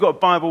Got a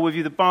Bible with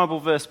you. The Bible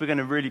verse we're going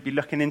to really be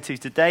looking into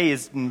today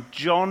is in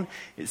John.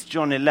 It's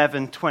John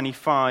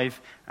 11:25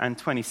 and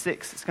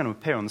 26. It's going to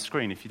appear on the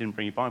screen if you didn't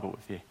bring your Bible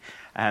with you.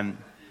 And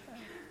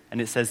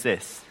it says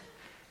this.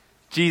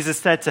 Jesus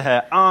said to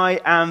her, "I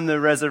am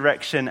the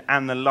resurrection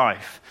and the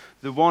life.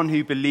 The one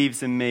who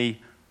believes in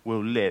me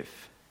will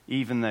live,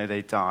 even though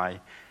they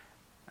die.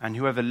 And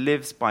whoever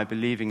lives by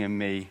believing in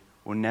me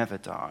will never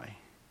die."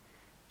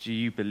 Do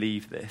you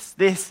believe this?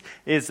 This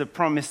is a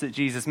promise that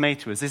Jesus made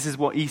to us. This is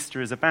what Easter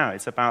is about.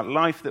 It's about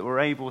life that we're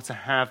able to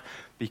have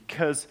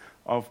because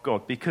of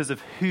God, because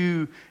of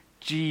who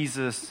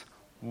Jesus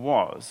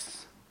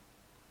was.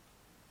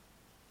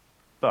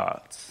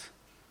 But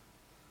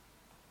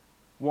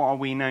what are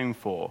we known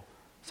for?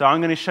 So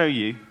I'm going to show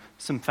you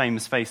some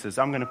famous faces.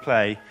 I'm going to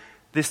play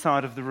this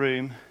side of the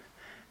room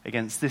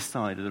against this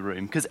side of the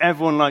room, because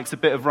everyone likes a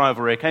bit of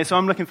rivalry, okay? So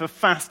I'm looking for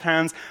fast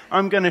hands.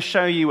 I'm going to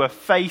show you a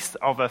face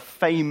of a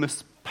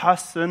famous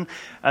person,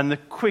 and the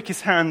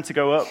quickest hand to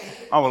go up,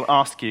 I will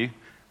ask you,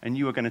 and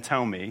you are going to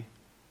tell me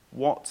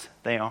what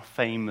they are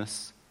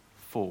famous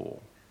for.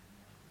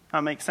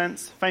 That makes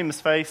sense? Famous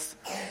face,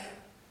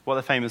 what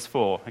they're famous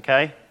for,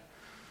 okay?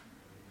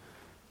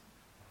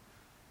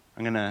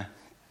 I'm going to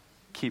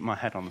keep my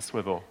head on the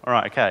swivel. All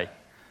right, okay.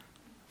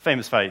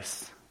 Famous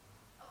face.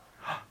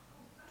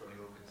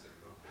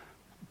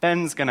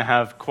 Ben's going to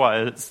have quite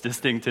a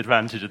distinct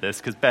advantage of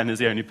this because Ben is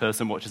the only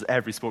person who watches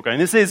every sport going.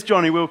 This is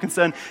Johnny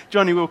Wilkinson.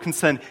 Johnny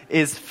Wilkinson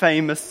is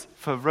famous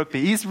for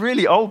rugby. He's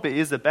really old, but he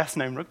is the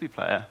best-known rugby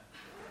player.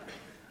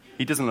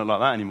 He doesn't look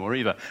like that anymore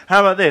either. How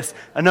about this?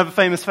 Another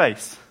famous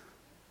face.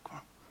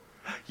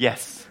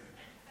 Yes.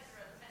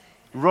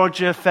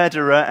 Roger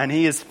Federer, and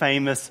he is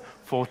famous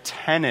for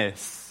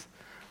tennis.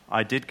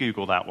 I did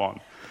Google that one.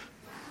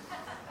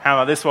 How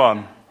about this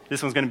one?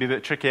 This one's going to be a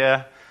bit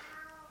trickier.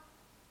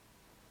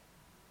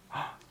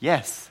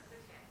 Yes.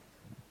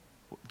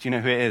 Do you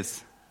know who it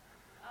is?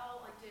 Oh,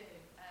 I do.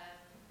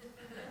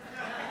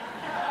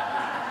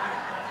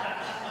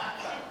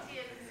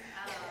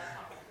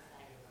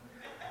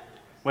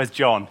 Where's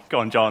John? Go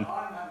on, John.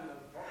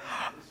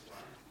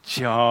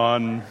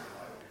 John.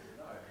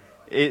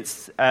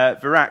 It's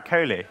Virat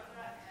Kohli.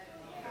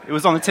 It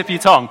was on the tip of your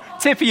tongue.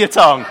 Tip of your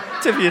tongue.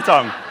 Tip of your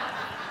tongue.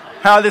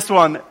 How this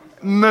one?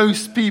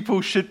 Most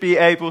people should be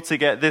able to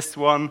get this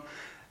one.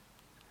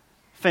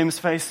 Famous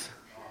face.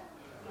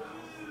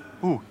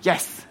 Ooh,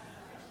 yes.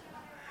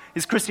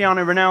 It's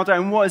Cristiano Ronaldo,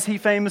 and what is he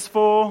famous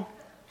for?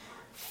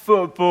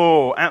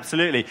 Football,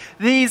 absolutely.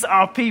 These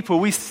are people,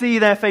 we see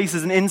their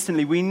faces and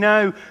instantly we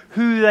know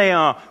who they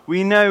are.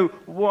 We know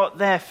what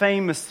they're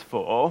famous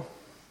for.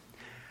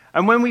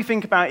 And when we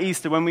think about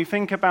Easter, when we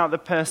think about the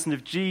person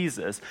of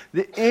Jesus,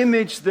 the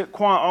image that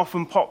quite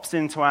often pops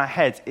into our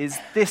head is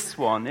this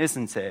one,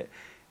 isn't it?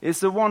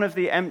 It's the one of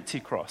the empty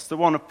cross, the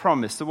one of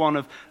promise, the one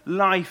of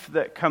life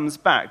that comes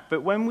back.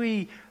 But when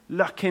we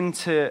look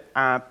into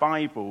our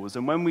Bibles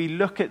and when we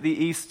look at the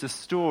Easter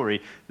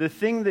story, the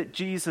thing that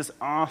Jesus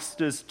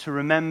asked us to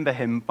remember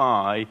him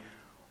by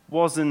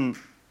wasn't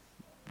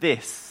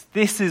this.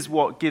 This is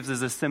what gives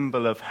us a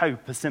symbol of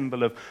hope, a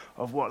symbol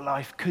of what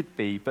life could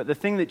be. But the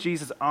thing that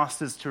Jesus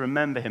asked us to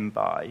remember him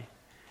by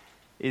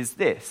is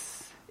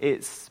this.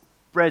 It's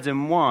bread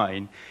and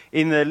wine.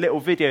 In the little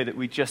video that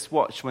we just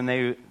watched, when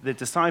the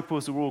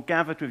disciples were all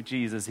gathered with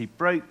Jesus, he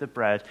broke the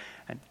bread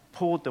and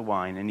poured the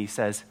wine, and he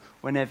says,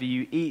 "Whenever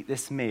you eat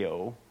this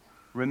meal,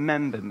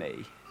 remember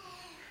me."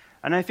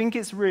 And I think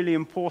it's really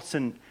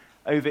important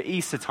over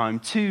Easter time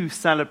to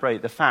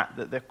celebrate the fact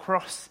that the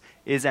cross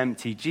is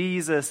empty,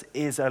 Jesus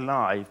is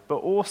alive, but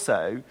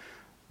also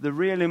the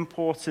real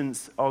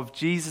importance of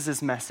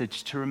Jesus'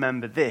 message to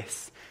remember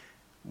this.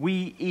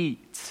 We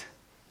eat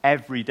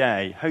every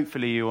day.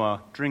 Hopefully you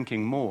are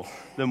drinking more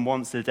than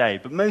once a day,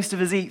 but most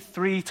of us eat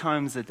 3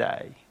 times a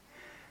day.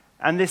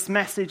 And this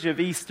message of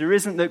Easter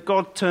isn't that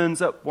God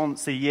turns up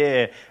once a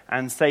year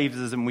and saves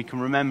us and we can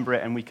remember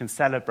it and we can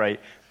celebrate,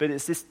 but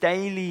it's this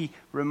daily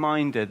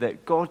reminder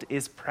that God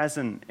is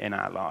present in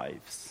our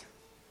lives.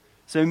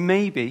 So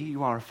maybe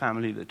you are a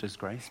family that does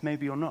grace,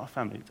 maybe you're not a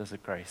family that does a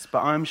grace,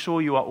 but I'm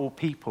sure you are all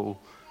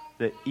people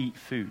that eat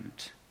food.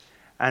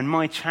 And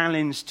my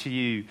challenge to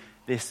you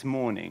this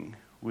morning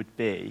would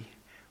be,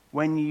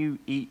 when you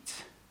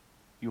eat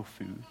your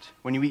food,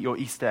 when you eat your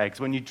Easter eggs,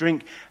 when you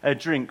drink a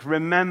drink,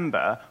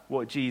 remember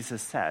what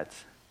Jesus said,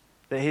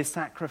 that his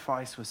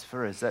sacrifice was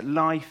for us, that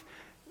life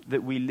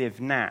that we live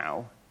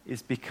now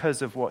is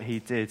because of what he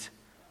did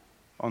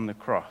on the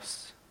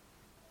cross.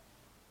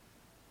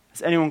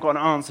 Has anyone got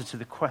an answer to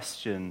the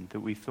question that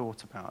we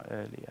thought about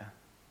earlier?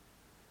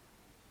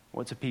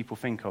 What do people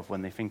think of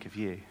when they think of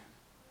you?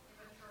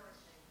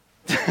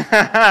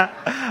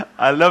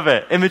 I love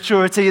it.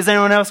 Immaturity. Has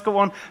anyone else got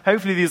one?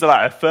 Hopefully these are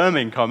like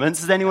affirming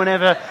comments. Has anyone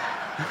ever...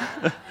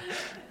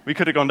 We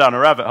could have gone down a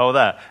rabbit hole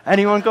there.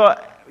 Anyone got...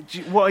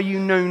 What are you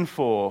known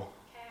for?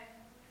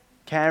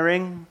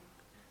 Caring.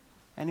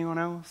 Anyone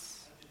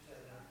else?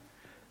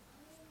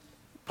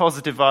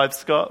 Positive vibes,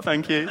 Scott.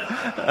 Thank you.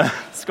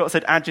 Scott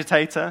said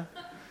agitator.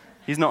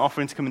 He's not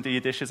offering to come and do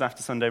your dishes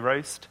after Sunday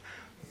roast.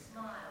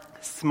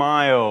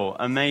 Smile.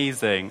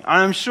 Amazing. And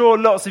I'm sure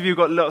lots of you have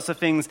got lots of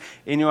things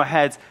in your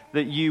head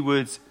that you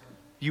would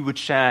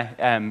share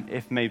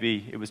if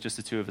maybe it was just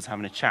the two of us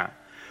having a chat.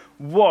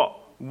 What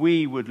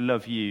we would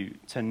love you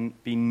to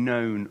be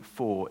known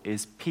for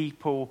is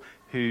people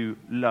who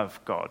love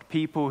God,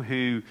 people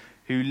who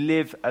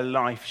live a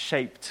life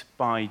shaped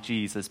by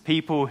Jesus,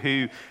 people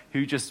who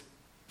just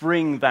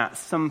bring that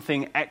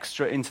something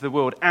extra into the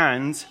world.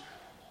 And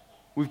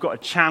we've got a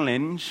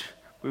challenge.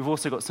 We've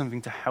also got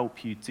something to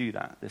help you do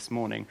that this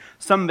morning.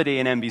 Somebody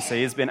in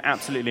NBC has been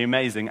absolutely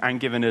amazing and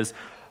given us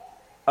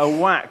a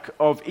whack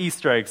of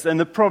Easter eggs. And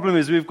the problem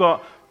is we've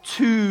got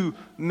too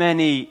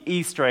many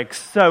Easter eggs.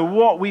 So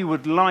what we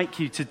would like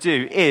you to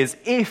do is,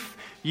 if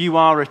you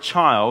are a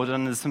child,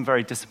 and there's some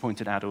very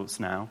disappointed adults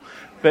now,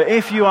 but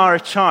if you are a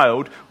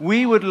child,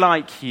 we would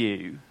like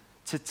you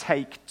to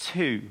take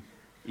 2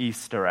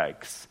 Easter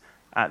eggs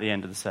at the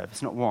end of the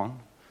service. Not 1,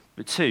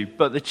 but 2.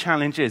 But the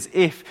challenge is,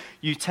 if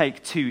you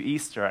take 2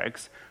 Easter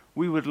eggs,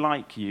 we would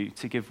like you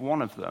to give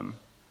one of them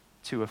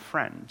to a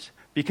friend.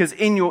 Because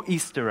in your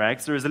Easter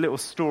eggs, there is a little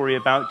story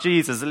about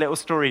Jesus, a little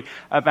story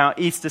about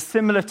Easter,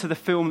 similar to the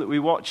film that we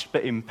watched,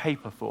 but in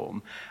paper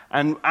form.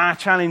 And our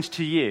challenge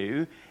to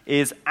you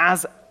is,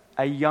 as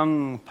a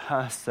young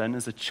person,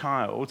 as a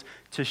child,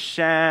 to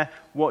share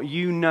what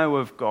you know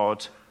of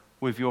God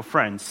with your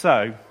friends.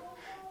 So,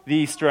 the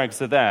Easter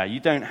eggs are there. You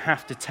don't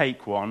have to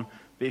take one,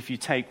 but if you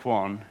take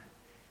one,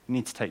 you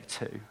need to take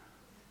 2.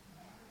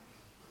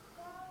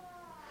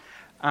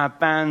 Our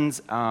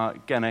bands are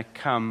going to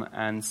come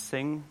and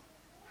sing,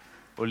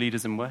 or lead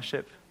us in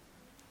worship.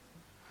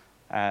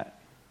 But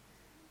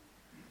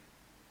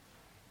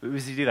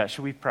as you do that,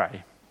 shall we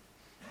pray?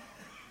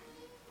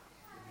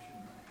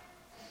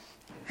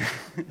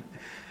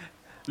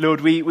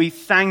 Lord, we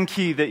thank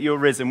you that you're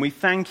risen. We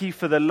thank you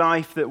for the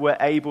life that we're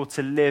able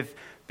to live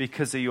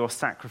because of your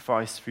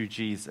sacrifice through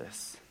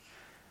Jesus.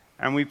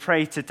 And we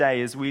pray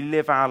today, as we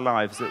live our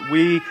lives, that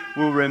we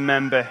will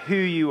remember who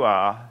you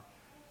are,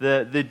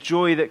 the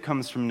joy that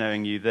comes from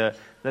knowing you, the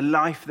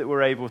life that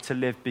we're able to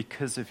live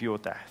because of your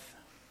death.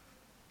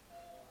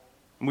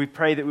 And we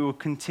pray that we will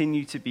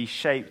continue to be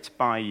shaped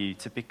by you,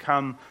 to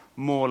become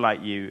more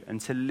like you, and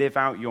to live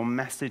out your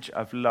message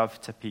of love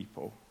to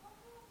people.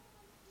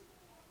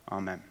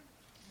 Amen.